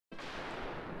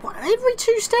What, every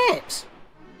 2 steps?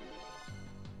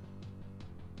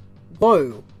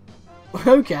 Whoa.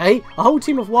 Okay, a whole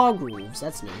team of wild wolves,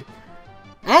 that's new.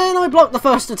 And I blocked the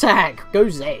first attack. Go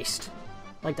Zest.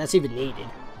 Like that's even needed.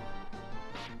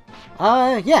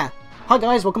 Yeah. Hi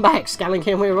guys, welcome back. Scatlink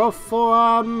here, we're off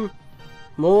for,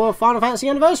 more Final Fantasy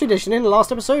Anniversary Edition. In the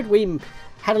last episode, we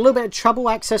had a little bit of trouble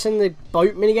accessing the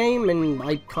boat minigame, and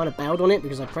I kind of bailed on it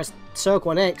because I pressed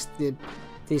circle and X the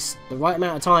right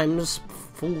amount of times,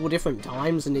 4 different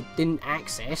times, and it didn't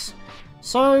access.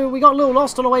 So we got a little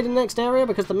lost on our way to the next area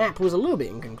because the map was a little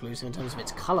bit inconclusive in terms of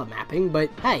its colour mapping, but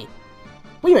hey,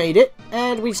 we made it,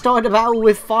 and we started a battle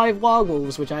with 5 wild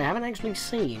wolves, which I haven't actually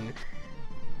seen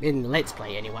in the Let's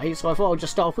Play anyway, so I thought I'd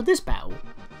just start off with this battle.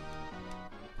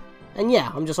 And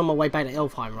yeah, I'm just on my way back to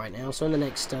Elfheim right now, so in the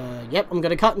next, yep, I'm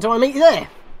going to cut until I meet you there.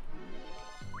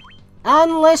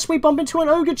 Unless we bump into an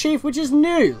ogre chief, which is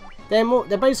new.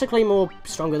 They're basically more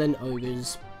stronger than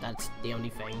ogres. That's the only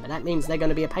thing, but that means they're going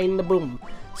to be a pain in the bum.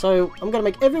 So I'm going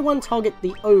to make everyone target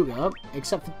the ogre,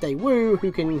 except for Daewoo,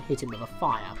 who can hit him with a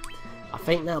fire. I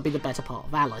think that'll be the better part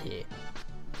of Valor here.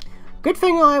 Good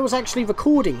thing I was actually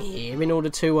recording here in order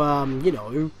to, you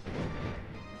know,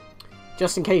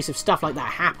 just in case if stuff like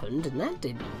that happened, and that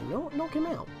did not knock him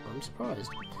out. I'm surprised.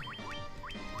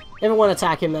 Everyone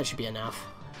attack him, that should be enough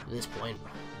at this point.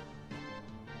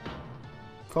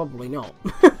 Probably not.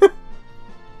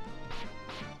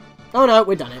 Oh no,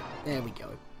 we've done it. There we go.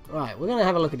 Right, we're going to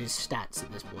have a look at his stats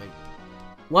at this point.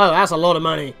 Whoa, that's a lot of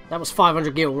money. That was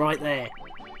 500 gil right there.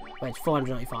 Wait, it's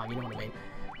 495, you know what I mean.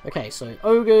 Okay, so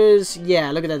ogres,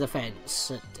 yeah, look at their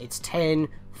defense. It's 10,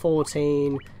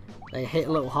 14. They hit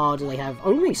a little harder. They have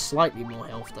only slightly more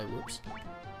health though, whoops.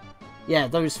 Yeah,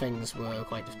 those things were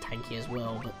quite tanky as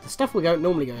well. But the stuff we're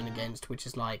normally going against, which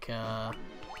is like,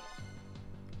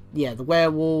 yeah, the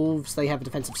werewolves, they have a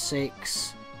defense of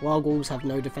 6. Wild wolves have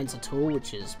no defense at all,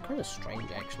 which is kind of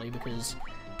strange actually, because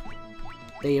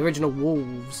the original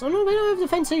wolves, oh no, they don't have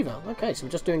defense either. Okay, so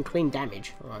we're just doing clean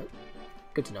damage. Alright,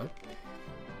 good to know.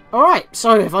 Alright,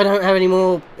 so if I don't have any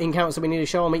more encounters that we need to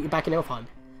show, I'll meet you back in Elfheim.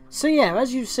 So yeah,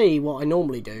 as you see, what I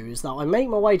normally do is that I make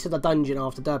my way to the dungeon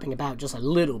after derping about just a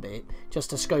little bit,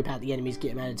 just to scope out the enemies,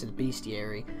 get them added to the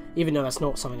bestiary, even though that's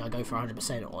not something I go for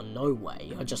 100% on, no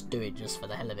way. I just do it just for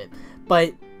the hell of it.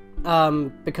 But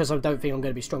because I don't think I'm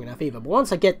going to be strong enough either. But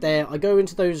once I get there, I go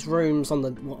into those rooms on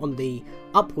the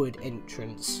upward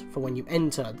entrance for when you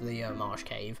enter the Marsh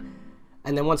Cave.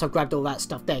 And then once I've grabbed all that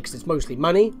stuff there, because it's mostly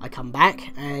money, I come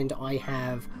back and I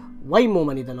have way more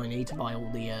money than I need to buy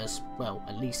all the, well,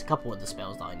 at least a couple of the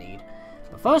spells that I need.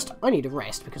 But first, I need a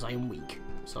rest because I am weak.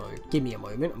 So give me a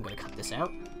moment, I'm going to cut this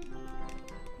out.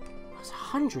 That's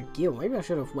 100 gil, maybe I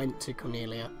should have went to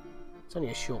Cornelia. It's only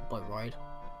a short boat ride.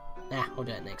 Nah, I'll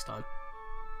do it next time.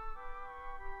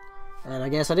 And I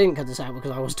guess I didn't cut this out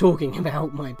because I was talking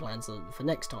about my plans for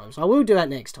next time. So I will do that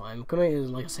next time.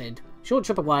 Like I said, short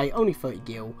trip away, only 30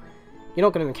 gil. You're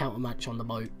not going to encounter much on the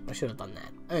boat. I should have done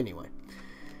that. Anyway.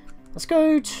 Let's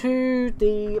go to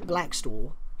the Black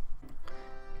Store.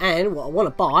 And what I want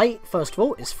to buy, first of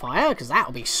all, is fire, because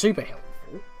that'll be super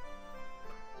helpful.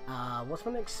 What's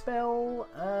my next spell?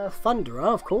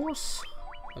 Thunderer, of course.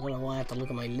 I don't know why I have to look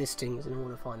at my listings in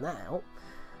order to find that out.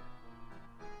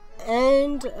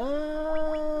 And,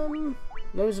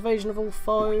 Nose evasion of all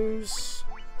foes.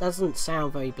 Doesn't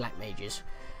sound very Black Mages.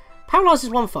 Paralyze is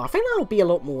 1 fire. I think that'll be a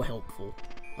lot more helpful.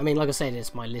 I mean, like I said,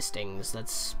 it's my listings.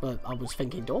 But I was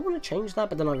thinking, do I want to change that?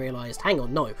 But then I realised, hang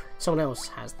on, no. Someone else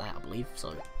has that, I believe.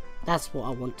 So, that's what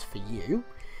I want for you.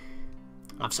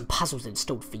 I have some puzzles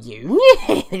installed for you.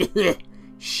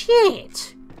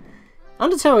 Shit!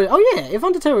 Undertale, oh yeah, if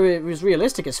Undertale was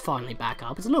realistic, it's finally back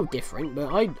up. It's a little different,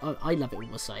 but I love it all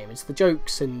the same. It's the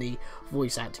jokes and the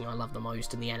voice acting I love the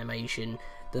most, and the animation.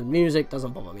 The music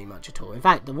doesn't bother me much at all. In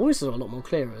fact, the voices are a lot more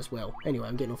clearer as well. Anyway,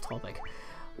 I'm getting off topic.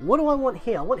 What do I want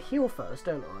here? I want heal first,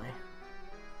 don't I?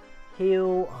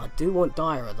 Heal, oh, I do want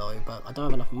Dyra though, but I don't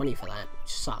have enough money for that,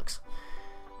 which sucks.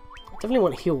 I definitely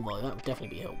want heal though, that would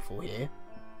definitely be helpful here.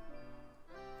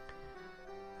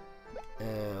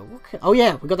 Oh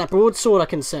yeah, we got that broadsword I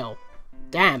can sell.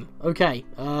 Damn, okay.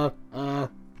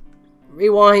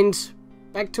 Rewind.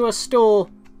 Back to a store.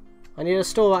 I need a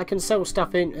store that I can sell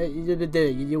stuff in. You'll do.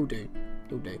 You'll do.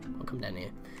 I'll come down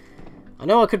here. I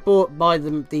know I could buy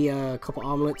the copper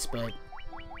armlets, but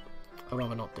I'd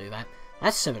rather not do that.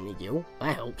 That's 70 gil.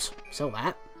 That helps. Sell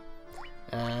that.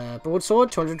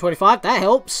 Broadsword, 225. That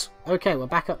helps. Okay, we're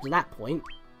back up to that point.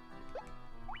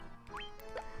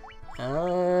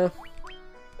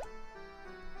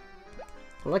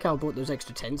 I like how I bought those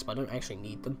extra tents, but I don't actually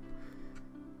need them.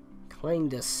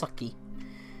 Kinda sucky.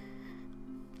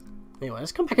 Anyway,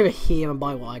 let's come back over here and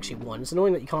buy what I actually want. It's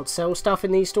annoying that you can't sell stuff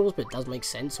in these stores, but it does make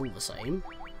sense all the same.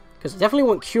 Because I definitely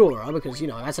want Cura, because, you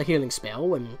know, that's a healing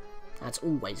spell, and that's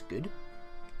always good.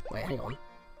 Wait, hang on.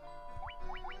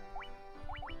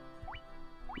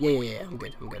 Yeah, I'm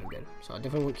good. So I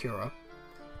definitely want Cura.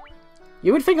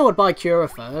 You would think I would buy Cura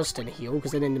first and heal,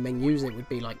 because then in the menus it would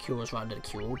be like cures rather than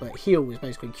cure, but heal is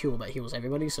basically cure but heals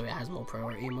everybody, so it has more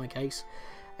priority in my case.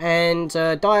 And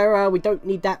Dire, we don't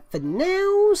need that for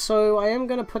now, so I am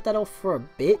going to put that off for a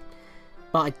bit,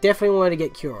 but I definitely want to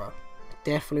get Cura.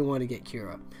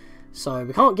 So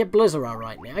we can't get Blizzara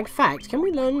right now. In fact, can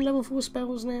we learn level 4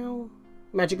 spells now?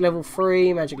 Magic level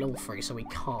 3, so we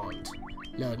can't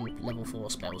learn level 4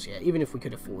 spells yet, even if we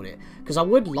could afford it. Because I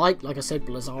would like I said,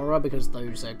 Blizzara, because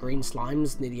those green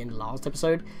slimes near the end of the last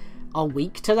episode are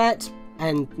weak to that,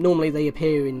 and normally they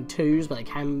appear in 2s, but they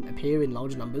can appear in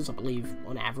large numbers, I believe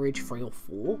on average 3 or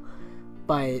 4.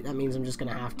 But that means I'm just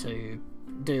going to have to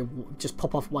just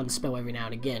pop off 1 spell every now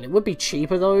and again. It would be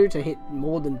cheaper though to hit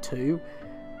more than 2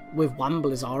 with 1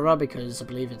 Blizzara, because I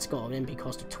believe it's got an MP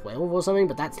cost of 12 or something,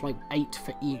 but that's like 8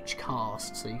 for each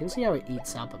cast, so you can see how it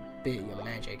eats up a bit of your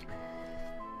magic.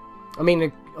 I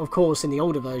mean, of course, in the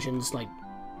older versions, like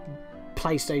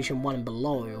PlayStation 1 and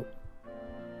below,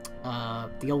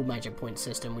 the old magic point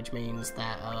system, which means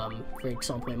that, for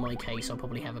example, in my case, I'll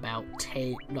probably have about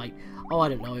 10, like, I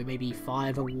don't know, maybe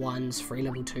 5 level 1s, 3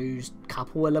 level 2s,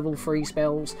 couple of level 3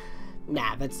 spells.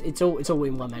 Nah, it's all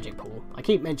in 1 magic pool. I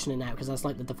keep mentioning that because that's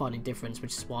like the defining difference,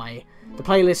 which is why the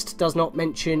playlist does not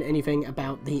mention anything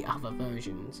about the other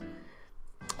versions.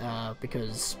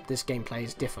 Because this game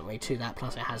plays differently to that,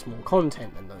 plus it has more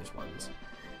content than those ones.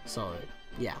 So,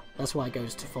 yeah, that's why it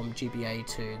goes from GBA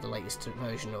to the latest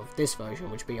version of this version,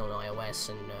 which will be on iOS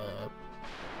and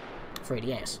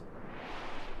 3DS.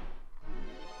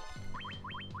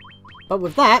 But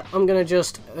with that, I'm going to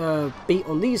just beat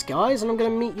on these guys, and I'm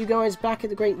going to meet you guys back at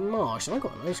the Great Marsh. And I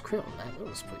got a nice crit on that. That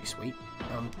was pretty sweet.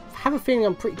 I have a feeling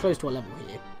I'm pretty close to a level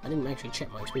here. I didn't actually check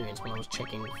my experience when I was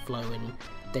checking Flo and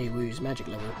Daewoo's magic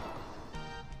level.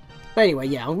 But anyway,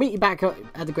 yeah, I'll meet you back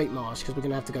at the Great Marsh, because we're going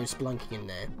to have to go splunking in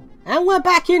there. And we're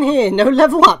back in here! No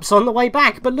level ups on the way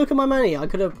back, but look at my money. I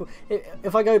could have...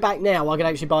 If I go back now, I could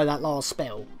actually buy that last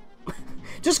spell.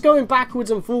 Just going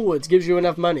backwards and forwards gives you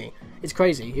enough money. It's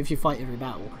crazy if you fight every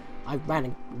battle. I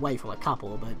ran away from a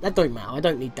couple, but that don't matter. I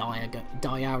don't need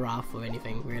Diara for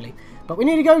anything, really. But we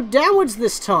need to go downwards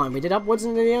this time. We did upwards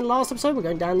in the end last episode. We're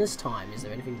going down this time. Is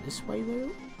there anything this way,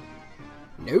 though?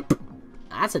 Nope.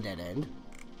 That's a dead end.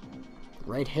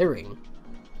 Red herring.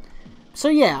 So,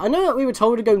 yeah, I know that we were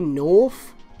told to go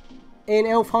north in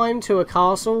Elfheim to a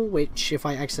castle, which, if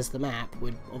I access the map,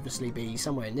 would obviously be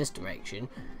somewhere in this direction.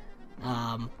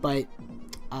 But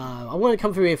I want to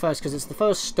come through here first because it's the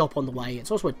first stop on the way.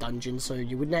 It's also a dungeon, so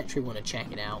you would naturally want to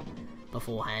check it out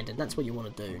beforehand, and that's what you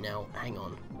want to do. Now, hang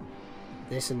on.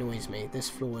 This annoys me. This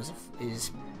floor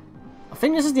is... I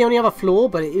think this is the only other floor,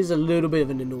 but it is a little bit of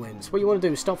an annoyance. What you want to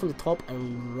do is start from the top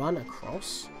and run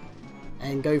across,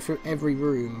 and go through every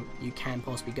room you can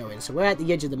possibly go in. So we're at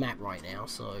the edge of the map right now,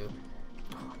 so...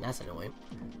 Oh, that's annoying.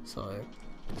 So,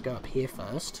 let's go up here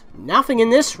first. Nothing in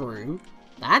this room.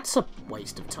 That's a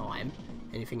waste of time.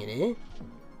 Anything in here?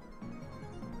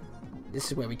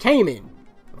 This is where we came in,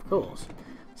 of course.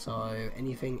 So,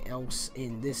 anything else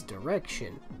in this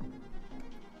direction?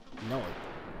 No.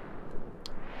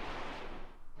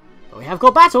 But we have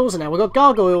got battles, and now we've got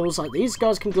gargoyles. Like, these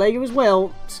guys can glare you as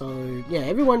well. So, yeah,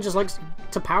 everyone just likes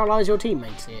to paralyze your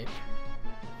teammates here.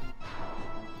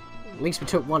 At least we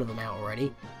took one of them out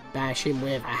already. Bash him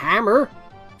with a hammer.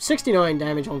 69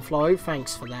 damage on Flo.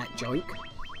 Thanks for that joke.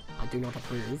 I do not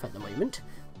approve at the moment.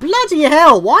 Bloody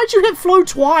hell! Why'd you hit Flo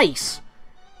twice?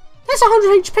 That's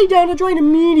 100 HP down the drain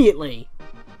immediately.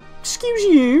 Excuse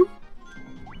you?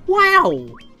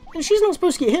 Wow! And she's not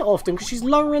supposed to get hit often because she's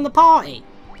lower in the party.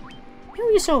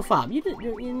 Heal yourself up. You did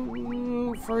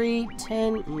 3,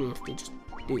 10. Just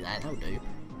do that. That'll do.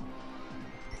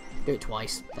 Do it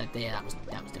twice. That was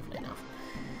definitely enough.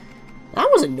 That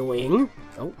was annoying.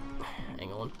 Oh,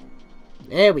 hang on.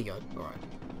 There we go. All right.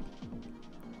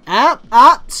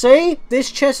 See?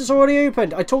 This chest is already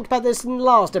opened. I talked about this in the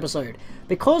last episode.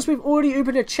 Because we've already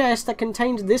opened a chest that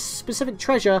contained this specific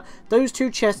treasure, those two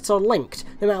chests are linked.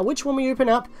 No matter which one we open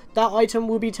up, that item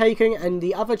will be taken, and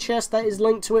the other chest that is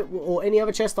linked to it, or any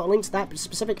other chest that links to that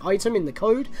specific item in the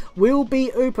code, will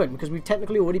be open, because we've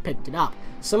technically already picked it up.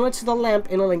 Similar to the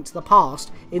lamp in A Link to the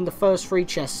Past in the first 3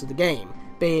 chests of the game,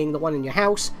 being the one in your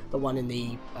house, the one in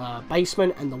the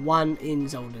basement, and the one in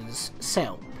Zelda's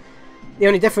cell. The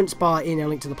only difference in A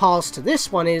Link to the Past to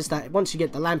this one is that once you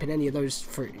get the lamp in any of those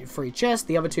three chests,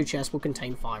 the other 2 chests will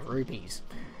contain 5 rupees.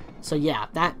 So yeah,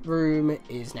 that room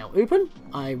is now open.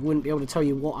 I wouldn't be able to tell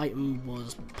you what item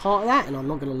was part of that, and I'm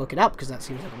not going to look it up because that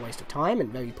seems like a waste of time and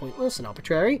very pointless and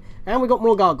arbitrary. And we got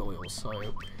more gargoyles, so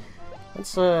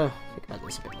let's think about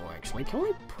this a bit more actually. Can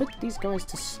I put these guys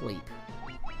to sleep?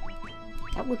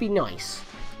 That would be nice.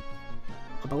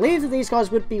 I believe that these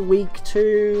guys would be weak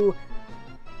to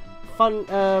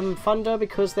thunder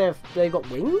because they've got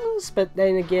wings, but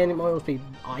then again it might also be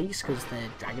ice because they're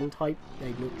dragon type.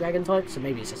 They look dragon type, so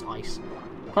maybe it's just ice.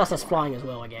 Plus that's flying as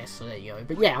well, I guess. So there you go.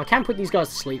 But yeah, I can put these guys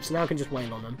to sleep, so now I can just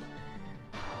wait on them,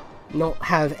 not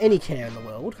have any care in the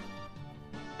world.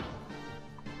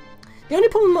 The only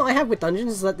problem that I have with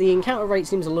dungeons is that the encounter rate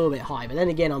seems a little bit high, but then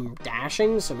again I'm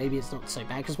dashing, so maybe it's not so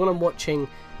bad. Because when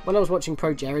I was watching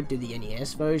Pro Jared do the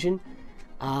NES version,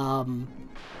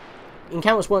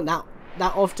 encounters weren't that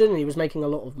often, and he was making a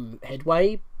lot of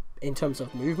headway in terms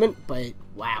of movement, but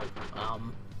wow,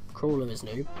 Crawler is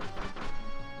new.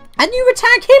 And you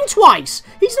attack him twice!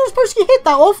 He's not supposed to get hit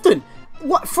that often!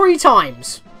 What, 3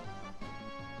 times?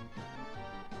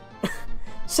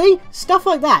 See? Stuff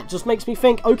like that just makes me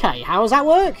think, okay, how does that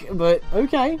work? But,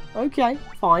 okay,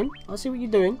 fine. I see what you're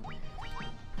doing.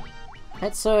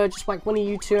 Let's just whack one of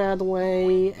you 2 out of the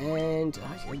way, and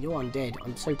you're undead.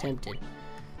 I'm so tempted.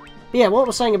 But yeah, what I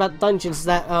was saying about dungeons is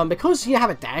that because you have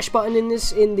a dash button in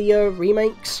the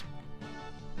remakes,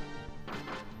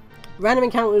 random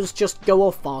encounters just go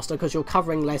off faster because you're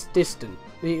covering less distance.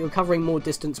 You're covering more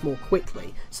distance more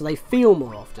quickly, so they feel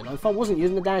more often. If I wasn't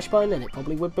using the dash button, then it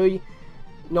probably would be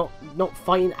not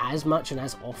fighting as much and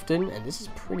as often. And this is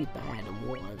pretty bad in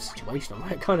what situation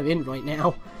I'm kind of in right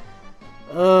now.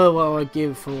 Well, I'd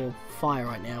give for fire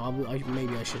right now.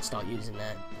 Maybe I should start using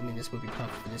that. I mean, this would be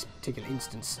perfect for this particular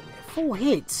instance. 4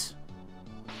 hits!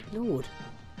 Lord.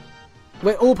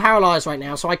 We're all paralysed right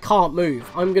now, so I can't move.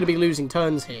 I'm going to be losing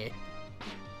turns here.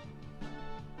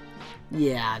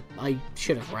 Yeah, I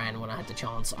should have ran when I had the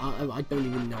chance. I don't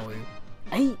even know.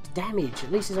 8 damage.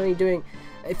 At least he's only doing...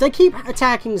 If they keep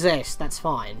attacking Zest, that's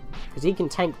fine. Because he can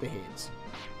tank the hits.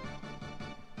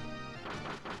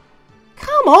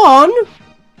 Come on!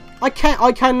 I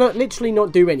can literally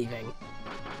not do anything.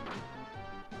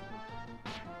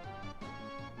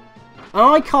 And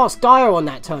I cast Dire on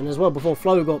that turn as well before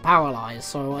Flo got paralysed,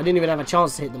 so I didn't even have a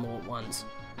chance to hit them all at once.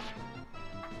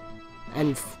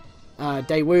 And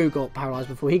Daewoo got paralysed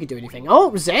before he could do anything.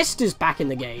 Oh, Zest is back in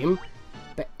the game,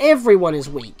 but everyone is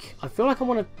weak. I feel like I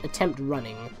want to attempt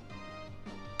running.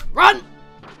 Run!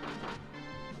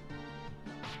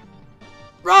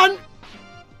 Run!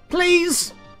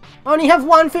 Please! I only have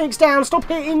 1 Phoenix down. Stop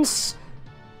hitting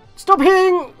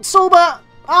Silber!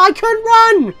 I couldn't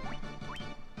run!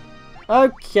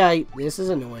 Okay, this is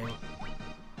annoying.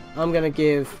 I'm gonna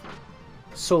give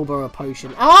Silber a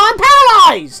potion. Oh, I'm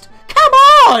paralysed! Come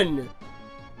on!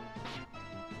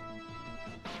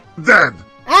 Dead!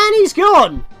 And he's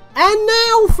gone! And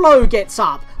now Flo gets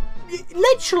up.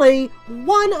 Literally,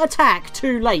 1 attack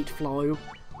too late, Flo.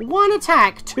 1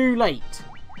 attack too late.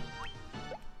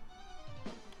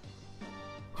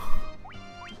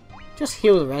 Just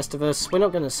heal the rest of us. We're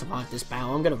not going to survive this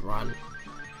battle. I'm going to run.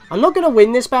 I'm not going to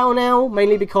win this battle now,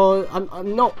 mainly because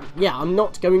I'm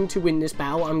not going to win this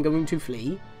battle. I'm going to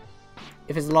flee.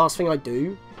 If it's the last thing I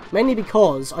do. Mainly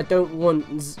because I don't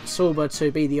want Silber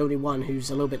to be the only one who's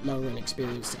a little bit lower in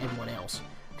experience to everyone else.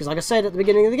 Because like I said at the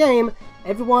beginning of the game,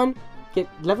 everyone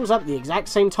levels up at the exact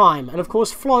same time. And of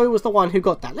course Flo was the one who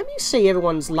got that. Let me see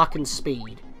everyone's luck and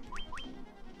speed.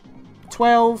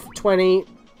 12, 20...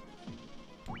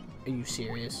 Are you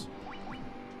serious?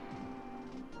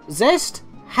 Zest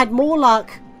had more luck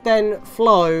than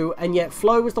Flo, and yet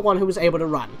Flo was the one who was able to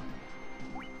run.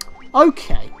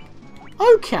 Okay.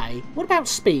 Okay. What about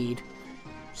speed?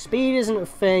 Speed isn't a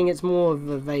thing, it's more of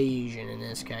evasion in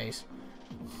this case.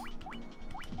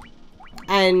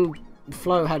 And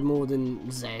Flo had more than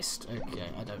Zest. Okay,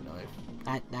 I don't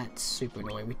know. That's super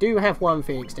annoying. We do have 1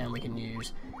 Phoenix down we can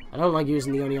use. I don't like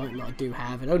using the only item that I do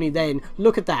have, and only then,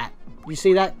 look at that. You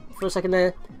see that for a second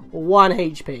there? 1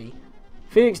 HP.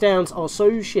 Phoenix Downs are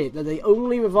so shit that they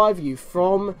only revive you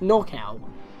from knockout.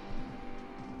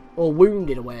 Or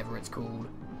wounded, or whatever it's called.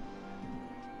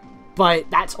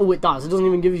 But that's all it does. It doesn't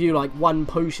even give you like 1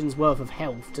 potion's worth of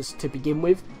health to begin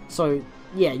with. So,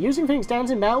 yeah, using Phoenix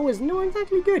Downs in battle is not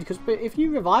exactly good. Because if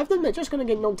you revive them, they're just going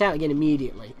to get knocked out again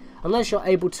immediately. Unless you're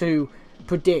able to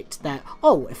predict that,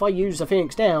 oh, if I use a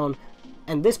Phoenix Down...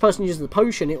 and this person uses the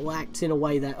potion, it will act in a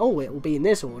way that, oh, it will be in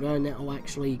this order, and it will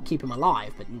actually keep him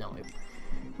alive, but no.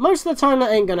 most of the time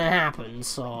that ain't gonna happen,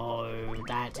 so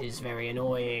that is very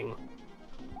annoying.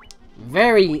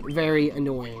 Very, very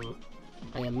annoying.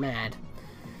 I am mad.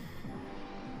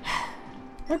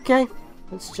 Okay,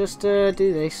 let's just do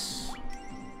this.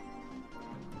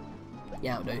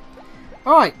 Yeah, I'll do.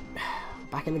 Alright,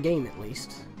 back in the game at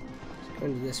least. Let's go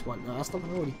into this one. No, that's not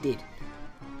what I already did.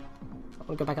 I want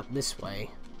to go back up this way.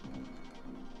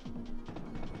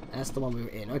 That's the one we were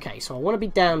in. Okay, so I want to be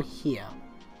down here.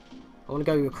 I want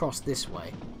to go across this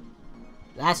way.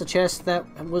 That's a chest that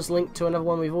was linked to another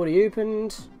one we've already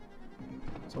opened.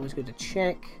 It's always good to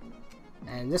check.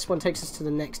 And this one takes us to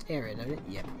the next area, don't it?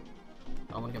 Yep.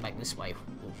 I want to go back this way.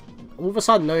 All of a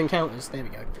sudden, no encounters. There we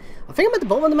go. I think I'm at the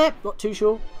bottom of the map. Not too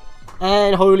sure.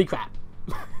 And holy crap.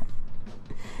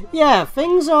 Yeah,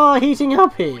 things are heating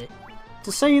up here.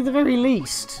 To say the very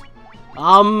least.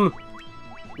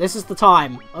 This is the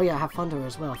time. Oh yeah, I have thunder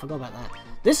as well. I forgot about that.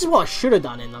 This is what I should have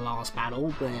done in the last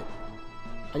battle, but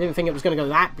I didn't think it was going to go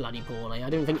that bloody poorly. I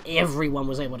didn't think everyone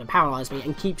was able to paralyze me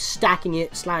and keep stacking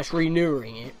it /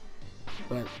 renewing it.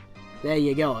 But there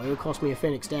you go. It cost me a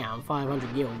Phoenix down.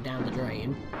 500 gil down the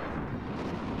drain. I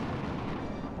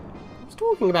was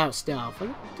talking about stuff.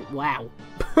 Wow.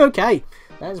 Okay.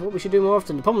 That is what we should do more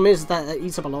often. The problem is that it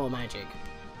eats up a lot of magic.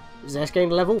 Zest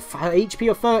gain level, HP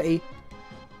of 30.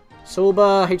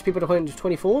 Sorba, HP per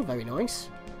 24, very nice.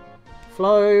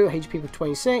 Flow, HP per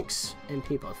 26.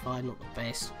 MP per 5, not the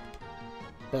best.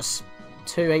 Plus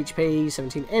 2 HP,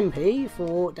 17 MP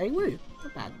for Daewoo.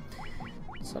 Not bad.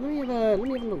 So let me have a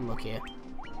little look here.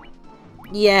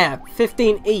 Yeah,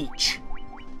 15 each.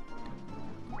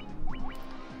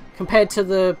 Compared to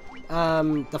the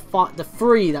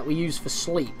 3 that we use for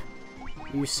sleep.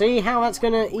 You see how that's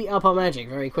going to eat up our magic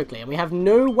very quickly, and we have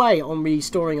no way on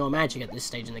restoring our magic at this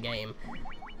stage in the game.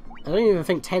 I don't even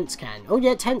think tents can. Oh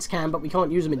yeah, tents can, but we can't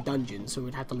use them in dungeons, so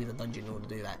we'd have to leave the dungeon in order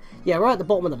to do that. Yeah, we're at the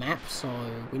bottom of the map, so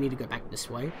we need to go back this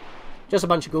way. Just a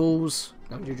bunch of ghouls.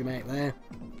 Nothing too dramatic there.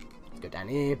 Let's go down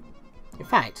here. In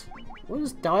fact, what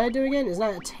does Dire do again? Is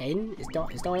that a 10? Is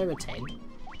Dire a 10?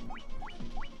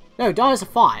 No, Dire's a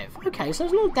 5. Okay, so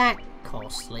it's not that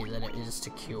costly that it is to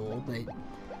cure, but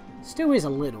still is a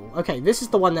little. Okay, this is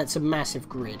the one that's a massive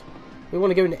grid. We want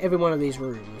to go into every one of these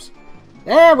rooms.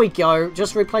 There we go!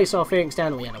 Just replace our Phoenix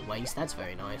down and we had a waste. That's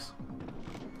very nice.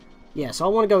 Yeah, so I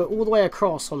want to go all the way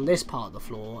across on this part of the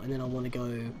floor, and then I want to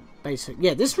go basic.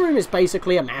 Yeah, this room is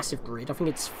basically a massive grid. I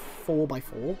think it's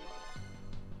 4x4.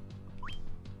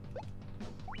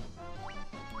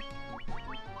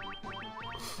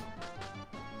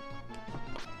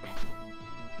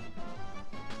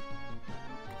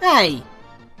 Hey!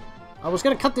 I was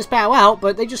going to cut this battle out,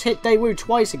 but they just hit Daewoo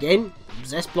twice again.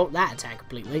 Zest blocked that attack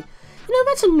completely. You know,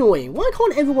 that's annoying. Why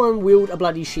can't everyone wield a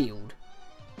bloody shield?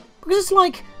 Because it's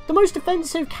like, the most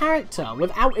defensive character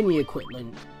without any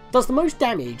equipment does the most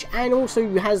damage and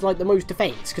also has like the most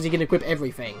defense because he can equip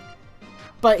everything.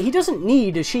 But he doesn't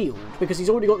need a shield because he's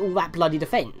already got all that bloody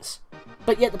defense.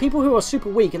 But yet the people who are super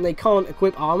weak and they can't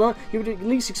equip armor, you would at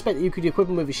least expect that you could equip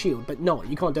them with a shield, but no,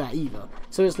 you can't do that either.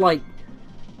 So it's like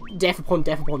death upon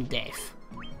death upon death.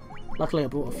 Luckily I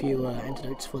brought a few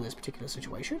antidotes for this particular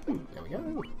situation. There we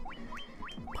go.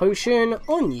 Potion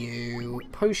on you.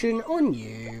 Potion on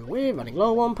you. We're running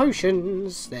low on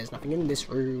potions. There's nothing in this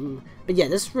room. But yeah,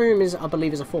 this room is, I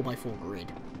believe, is a 4x4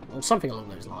 grid. Or something along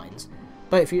those lines.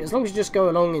 But if you, as long as you just go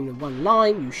along in one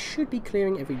line, you should be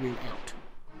clearing every room out.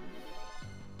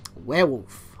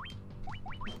 Werewolf.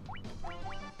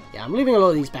 Yeah, I'm leaving a lot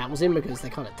of these battles in because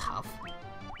they're kind of tough.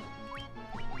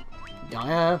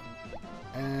 Dire.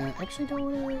 Actually,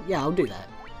 don't want to... Yeah, I'll do that.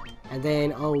 And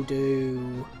then I'll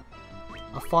do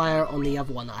a fire on the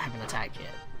other one that I haven't attacked yet.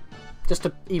 Just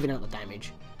to even out the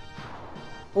damage.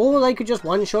 Or they could just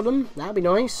one-shot them. That'd be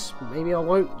nice. Maybe I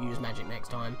won't use magic next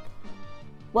time.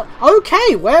 What?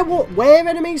 Okay, where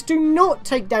enemies do not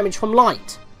take damage from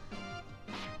light.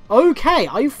 Okay,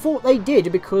 I thought they did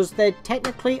because they're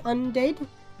technically undead.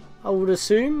 I would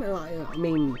assume. I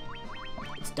mean,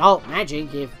 it's dark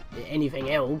magic if anything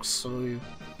else, so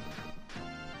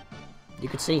you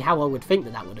could see how I would think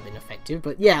that that would have been effective.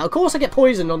 But yeah, of course I get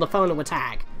poisoned on the final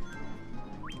attack.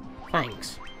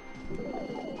 Thanks.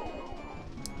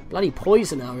 Bloody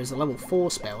Poisoner is a level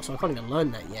 4 spell, so I can't even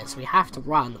learn that yet, so we have to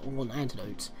run on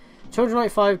antidotes.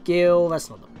 295 gil, that's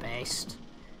not the best.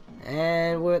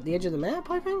 And we're at the edge of the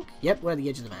map, I think? Yep, we're at the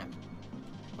edge of the map.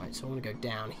 Right, so I want to go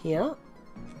down here.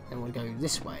 And I want to go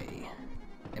this way.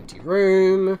 Empty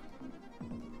room.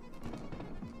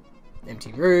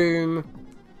 Empty room.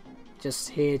 Just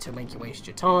here to make you waste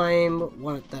your time.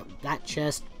 That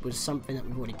chest was something that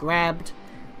we've already grabbed.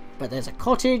 But there's a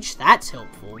cottage, that's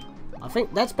helpful. I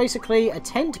think that's basically a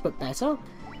tent, but better.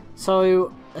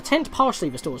 So, a tent partially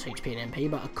restores HP and MP,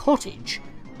 but a cottage,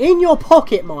 in your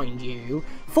pocket, mind you,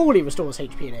 fully restores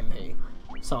HP and MP.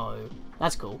 So,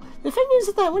 that's cool. The thing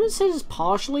is that when it says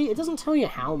partially, it doesn't tell you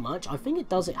how much. I think it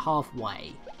does it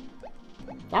halfway.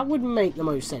 That would make the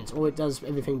most sense, or it does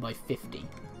everything by 50.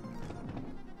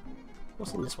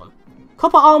 What's in this one?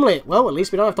 Copper armlet! Well, at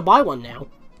least we don't have to buy one now.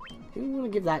 Who do we want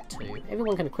to give that to?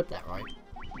 Everyone can equip that, right?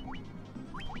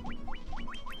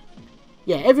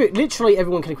 Yeah, literally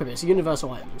everyone can equip it. It's a universal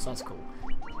item, so that's cool.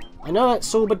 I know that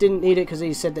Sorba didn't need it because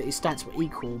he said that his stats were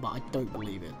equal, but I don't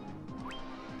believe it.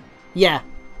 Yeah.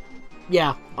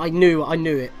 Yeah, I knew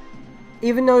it.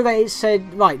 Even though that it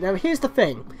said... Right, now here's the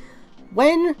thing.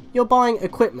 When you're buying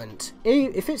equipment,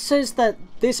 if it says that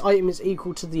this item is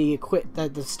equal to the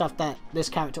stuff that this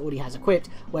character already has equipped,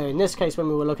 where in this case when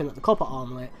we were looking at the copper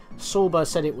armlet, Sorba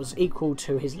said it was equal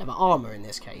to his leather armor in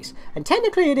this case. And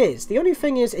technically it is. The only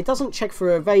thing is it doesn't check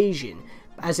for evasion,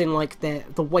 as in like the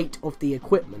weight of the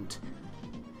equipment.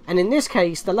 And in this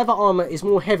case, the leather armor is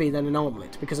more heavy than an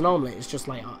armlet, because an armlet is just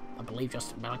like, I believe,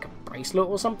 just like a bracelet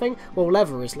or something. Well,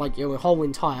 leather is like your whole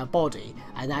entire body,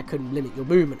 and that could limit your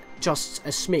movement just a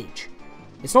smidge.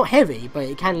 It's not heavy, but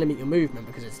it can limit your movement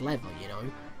because it's leather, you know.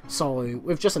 So,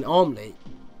 with just an armlet,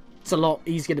 it's a lot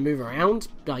easier to move around,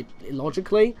 like,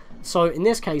 logically. So, in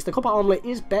this case, the copper armlet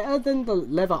is better than the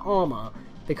leather armor,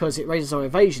 because it raises our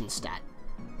evasion stat.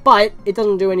 But it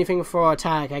doesn't do anything for our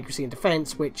attack, accuracy, and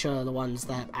defense, which are the ones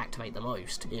that activate the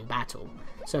most in battle.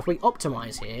 So if we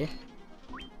optimize here,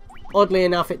 oddly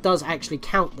enough, it does actually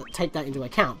take that into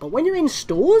account. But when you're in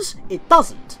stores, it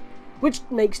doesn't, which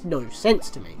makes no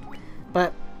sense to me.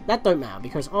 But that don't matter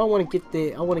because I want to give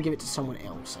it to someone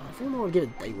else. I think I want to give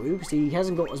it to Daewoo because he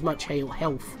hasn't got as much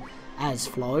health as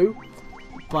Flo.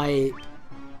 But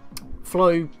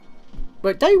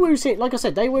Daewoo, like I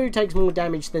said, Daewoo takes more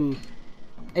damage than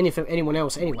anyone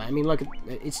else anyway. I mean, like,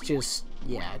 it's just,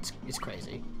 yeah, it's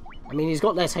crazy. I mean, he's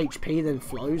got less HP than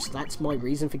Flo, so that's my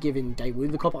reason for giving Daewoo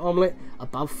the copper armlet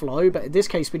above Flo. But in this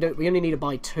case, we only need to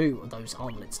buy 2 of those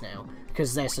armlets now because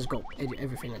Zest has got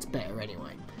everything that's better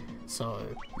anyway. So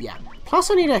yeah.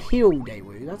 Plus, I need to heal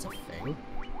Daewoo. That's a thing.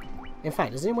 In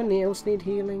fact, does anyone else need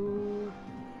healing?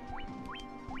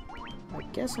 I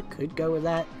guess I could go with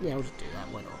that. Yeah, I'll just do that.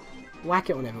 Why not? Whack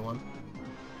it on everyone.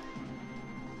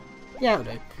 Yeah, I'll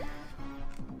do.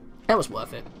 That was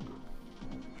worth it.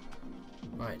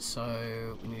 Right,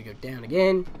 so we need to go down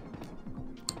again.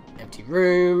 Empty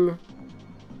room.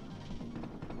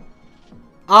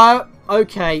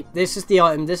 Okay. This is the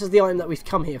item. This is the item that we've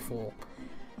come here for.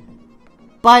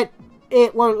 But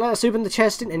it won't let us open the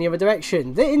chest in any other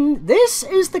direction. Then this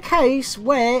is the case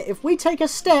where if we take a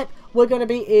step, we're going to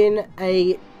be in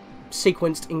a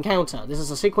sequenced encounter. This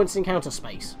is a sequenced encounter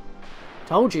space.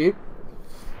 Told you.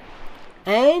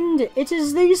 And it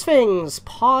is these things.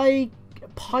 Piscodemon?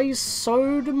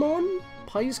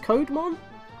 Piscodemon?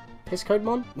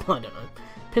 Piscodemon? I don't know.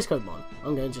 Piscodemon.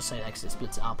 I'm going to just say that because it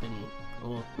splits it up in...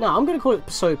 No, I'm going to call it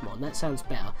Piscodemon. That sounds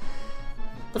better.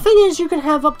 The thing is, you can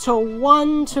have up to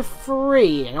 1 to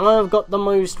 3, and I've got the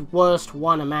worst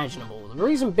one imaginable. The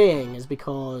reason being is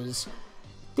because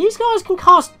these guys can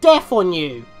cast death on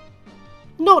you.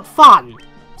 Not fun.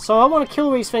 So I want to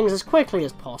kill these things as quickly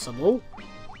as possible.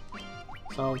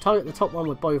 So I'll target the top one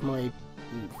with both my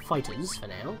fighters for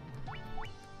now.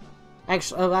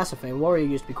 Actually, oh, that's the thing. Warrior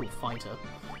used to be called fighter.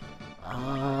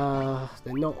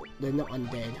 They're not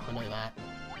undead. I know that.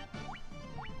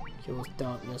 Kills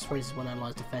darkness, raises one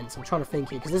analyzed defense. I'm trying to think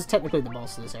here because this is technically the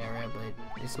boss of this area,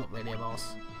 but it's not really a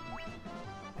boss.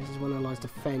 Raises one analyzed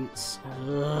defense.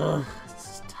 This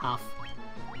is tough.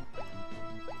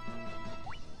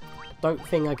 Don't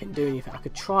think I can do anything. I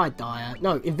could try Dire.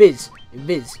 No, Invis.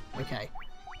 Invis. Okay.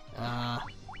 I'm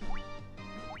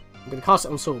gonna cast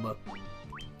it on Sorba.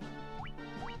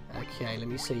 Okay, let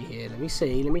me see here. Let me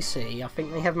see. I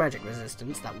think they have magic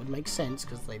resistance. That would make sense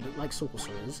because they look like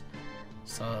sorcerers.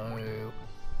 So,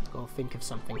 gotta think of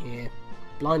something here.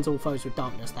 Blinds all foes with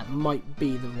darkness. That might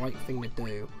be the right thing to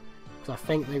do because I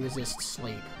think they resist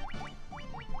sleep.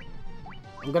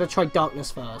 I'm gonna try darkness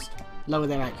first. Lower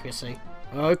their accuracy.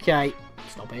 Okay,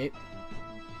 stop it.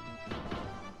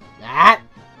 That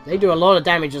they do a lot of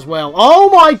damage as well. Oh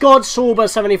my God, Sorba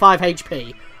 75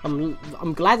 HP.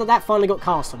 I'm glad that finally got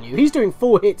cast on you. He's doing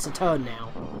 4 hits a turn now.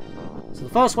 So the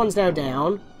first one's now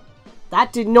down.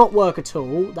 That did not work at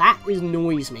all. That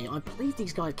annoys me. I believe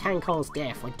these guys can cast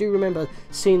death. I do remember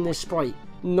seeing this sprite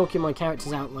knocking my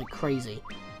characters out like crazy.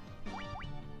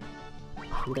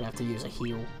 I'm gonna have to use a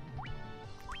heal.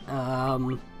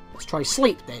 Let's try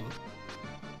sleep then.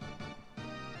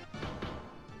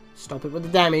 Stop it with the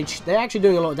damage. They're actually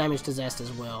doing a lot of damage to Zest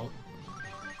as well.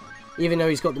 Even though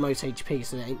he's got the most HP,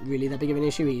 so that ain't really that big of an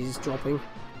issue. He's dropping.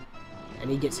 And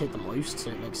he gets hit the most,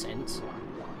 so it makes sense.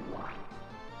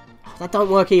 Oh, that don't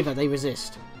work either. They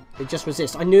resist. They just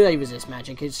resist. I knew they resist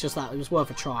magic. It's just that it was worth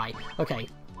a try. Okay.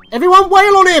 Everyone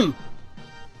wail on him!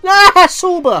 Ah,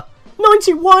 Sorba!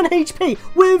 91 HP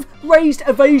with raised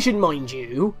evasion, mind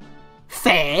you.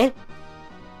 Fair.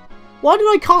 Why did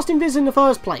I cast Invis in the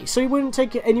first place? So he wouldn't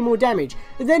take any more damage.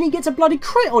 And then he gets a bloody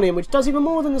crit on him, which does even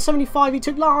more than the 75 he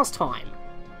took last time.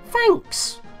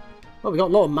 Thanks. Well, we got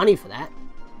a lot of money for that.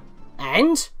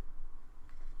 And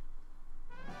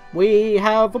we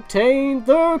have obtained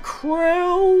the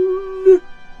crown.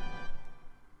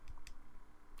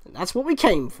 And that's what we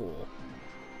came for.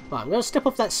 Right, I'm going to step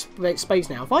off that space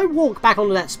now. If I walk back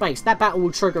onto that space, that battle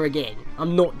will trigger again.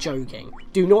 I'm not joking.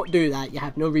 Do not do that. You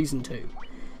have no reason to.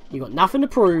 You got nothing to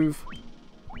prove.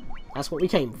 That's what we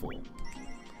came for.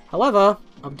 However,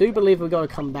 I do believe we've got to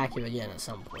come back here again at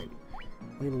some point.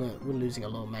 We're losing a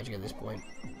lot of magic at this point.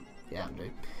 Yeah, I do.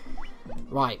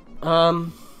 Right.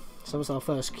 So that's our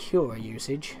first cure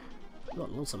usage.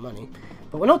 Got lots of money.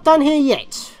 But we're not done here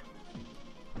yet.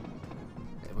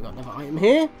 We've got another item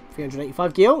here.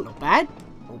 385 gil. Not bad.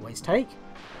 Always take.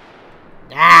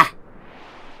 Ah!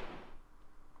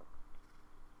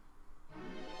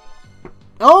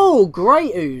 Oh,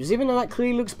 great ooze, even though that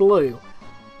clearly looks blue.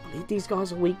 I believe these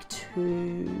guys are weak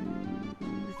to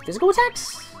physical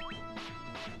attacks?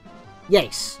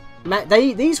 Yes.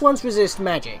 These ones resist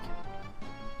magic.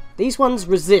 These ones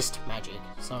resist magic,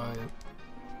 so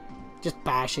just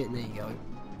bash it and there you go.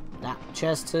 That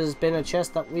chest has been a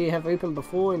chest that we have opened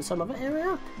before in some other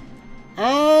area.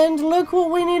 And look what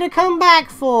we need to come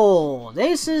back for!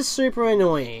 This is super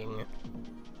annoying.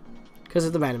 Because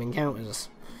of the random encounters.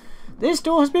 This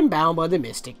door has been bound by the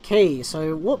Mystic Key.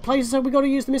 So what places have we got to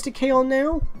use the Mystic Key on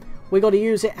now? We got to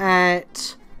use it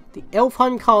at the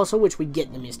Elfheim Castle, which we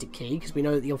get the Mystic Key, because we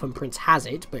know that the Elfheim Prince has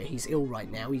it, but he's ill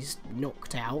right now. He's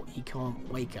knocked out. He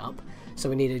can't wake up. So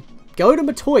we need to go to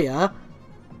Matoya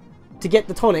to get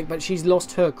the tonic, but she's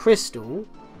lost her crystal.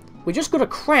 We just got a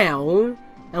crown,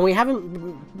 and we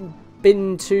haven't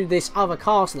been to this other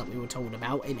castle that we were told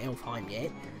about in Elfheim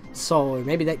yet. So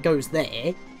maybe that goes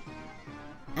there.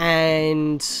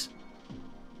 And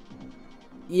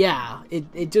yeah,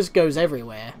 it just goes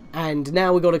everywhere. And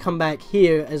now we've got to come back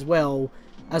here as well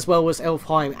as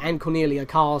Elfheim and Cornelia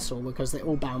Castle, because they're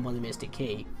all bound by the Mystic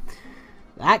Key.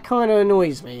 That kind of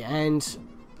annoys me. And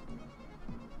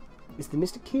is the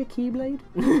Mystic Key a Keyblade?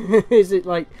 Is it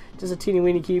like just a teeny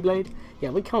weeny Keyblade? Yeah,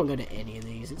 we can't go to any of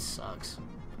these. It sucks.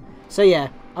 So yeah,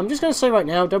 I'm just going to say right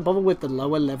now, don't bother with the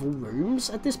lower level rooms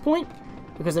at this point,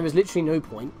 because there is literally no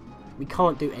point. We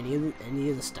can't do any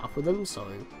of the stuff with them, so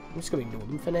I'm just going to ignore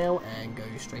them for now and go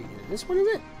straight into this one, is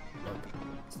it? Nope.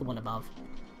 It's the one above.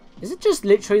 Is it just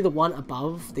literally the one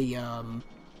above the,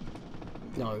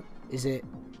 no. Is it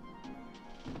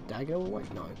dagger or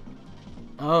what? No.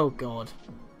 Oh, God.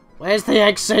 Where's the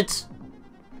exit?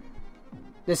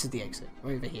 This is the exit.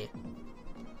 Right over here.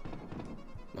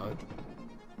 No.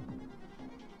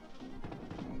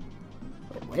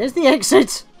 Wait, where's the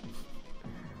exit?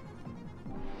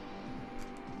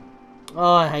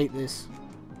 Oh, I hate this.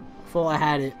 I thought I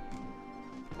had it.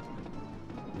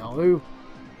 No.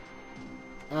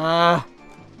 How?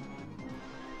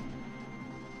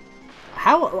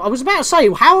 I was about to say,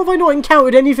 how have I not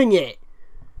encountered anything yet?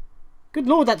 Good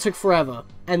lord, that took forever.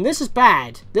 And this is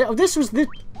bad. This was the...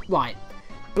 Right.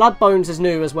 Bloodbones is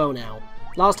new as well now.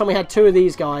 Last time we had 2 of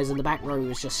these guys and the back row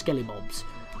was just skelly mobs.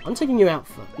 I'm taking you out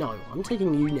for... No, I'm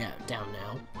taking you down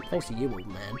now. Thanks to you, old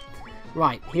man.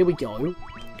 Right, here we go.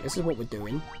 This is what we're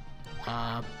doing.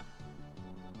 Dire.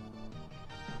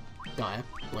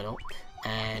 Why not?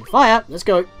 And fire! Let's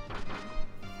go!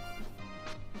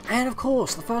 And of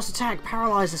course, the first attack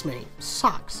paralyzes me.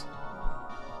 Sucks.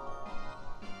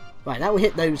 Right, that will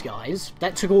hit those guys.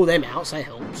 That took all them out, so that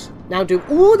helps. Now do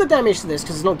all the damage to this,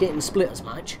 because it's not getting split as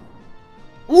much.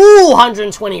 Ooh,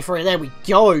 123. There we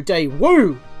go, day.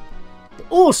 Woo!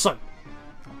 Awesome!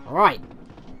 Alright.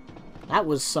 That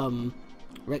was some...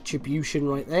 retribution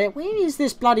right there. Where is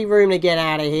this bloody room to get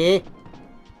out of here?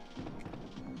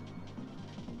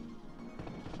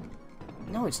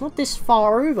 No, it's not this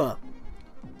far over.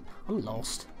 I'm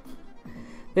lost.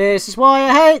 This is why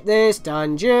I hate this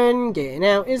dungeon. Getting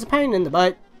out is a pain in the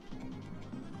butt.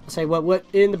 I say what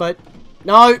in the butt.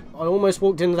 No! I almost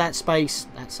walked into that space.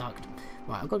 That sucked.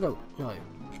 Right, I've got to go. No.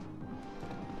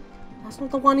 That's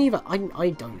not the one either. I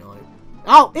don't know.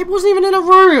 Oh! It wasn't even in a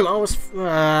room! I was...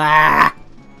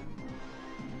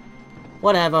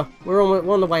 Whatever. We're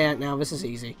on the way out now. This is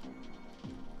easy.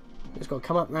 Just got to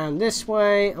come up around this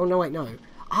way. Oh, no, wait, no.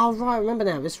 Oh, right, remember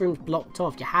now. This room's blocked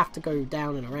off. You have to go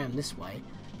down and around this way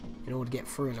in order to get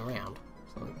through and around.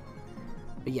 So,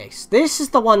 but yes, this is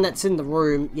the one that's in the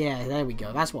room. Yeah, there we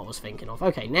go. That's what I was thinking of.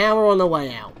 Okay, now we're on the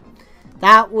way out.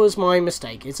 That was my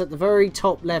mistake. It's at the very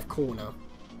top left corner.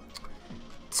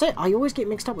 That's it. I always get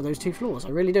mixed up with those two floors. I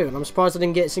really do. And I'm surprised I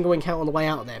didn't get a single encounter on the way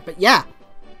out of there. But yeah,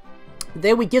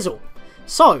 there we gizzle.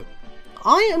 So,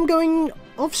 I am going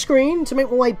off screen to make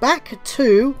my way back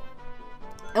to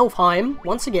Elfheim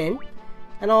once again.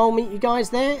 And I'll meet you guys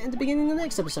there at the beginning of the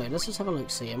next episode. Let's just have a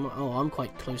look, see. I'm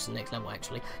quite close to the next level,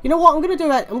 actually. You know what? I'm going to do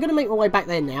that. I'm going to make my way back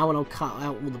there now, and I'll cut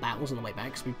out all the battles on the way back,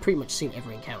 because we've pretty much seen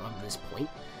every encounter up to this point.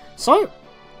 So,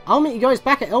 I'll meet you guys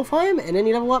back at Elfheim, and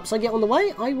any level ups I get on the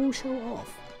way, I will show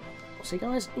off. I'll see you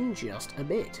guys in just a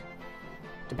bit.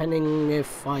 Depending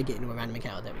if I get into a random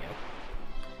encounter. There we go.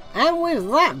 And with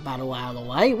that battle out of the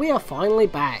way, we are finally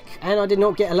back. And I did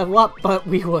not get a level up, but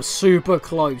we were super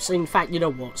close. In fact, you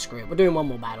know what? Screw it. We're doing one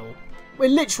more battle. We're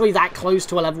literally that close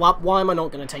to a level up. Why am I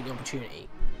not going to take the opportunity?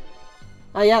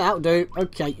 Oh yeah, that'll do.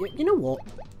 Okay, you know what?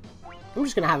 I'm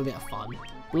just going to have a bit of fun.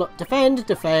 Look, defend,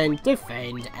 defend,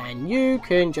 defend, and you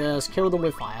can just kill them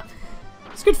with fire.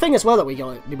 It's a good thing as well that we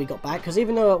got back, because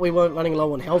even though we weren't running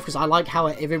low on health, because I like how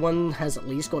everyone has at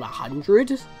least got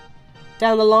 100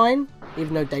 down the line,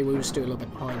 even though Daewoo was still a little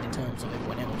bit behind in terms of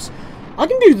everyone else. I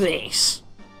can do this!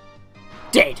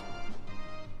 Dead!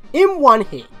 In one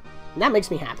hit. And that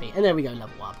makes me happy. And there we go,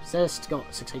 level up. Zest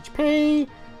got 6 HP.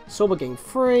 Sorba gained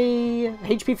 3.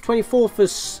 HP for 24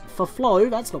 for Flo,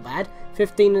 that's not bad.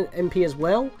 15 MP as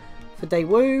well for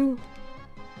Daewoo.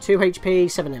 2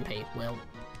 HP, 7 MP. Well,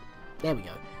 there we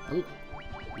go.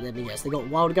 Let me guess, they got a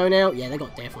while to go now? Yeah, they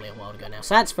got definitely a while to go now.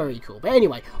 So that's very cool. But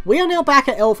anyway, we are now back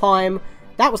at Elfheim.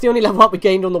 That was the only level up we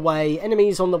gained on the way.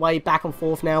 Enemies on the way back and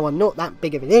forth now are not that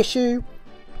big of an issue.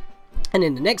 And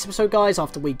in the next episode, guys,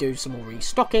 after we do some more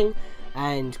restocking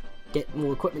and get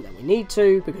more equipment that we need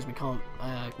to, because we can't...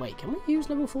 wait, can we use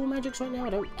level 4 magics right now? I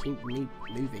don't keep moving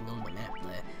on the map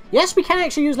there. Yes, we can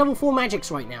actually use level 4 magics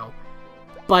right now.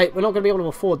 But we're not going to be able to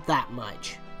afford that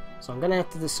much. So I'm going to have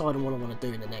to decide on what I want to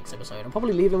do in the next episode. I'll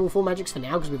probably leave level 4 magics for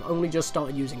now, because we've only just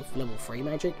started using level 3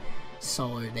 magic.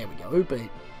 So there we go, but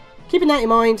keeping that in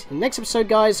mind, in the next episode,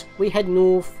 guys, we head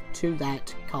north to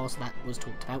that castle that was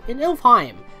talked about in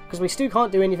Elfheim, because we still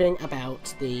can't do anything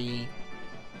about the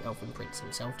Elfin Prince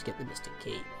himself to get the Mystic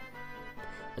Key.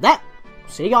 With that,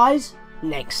 see you guys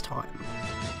next time.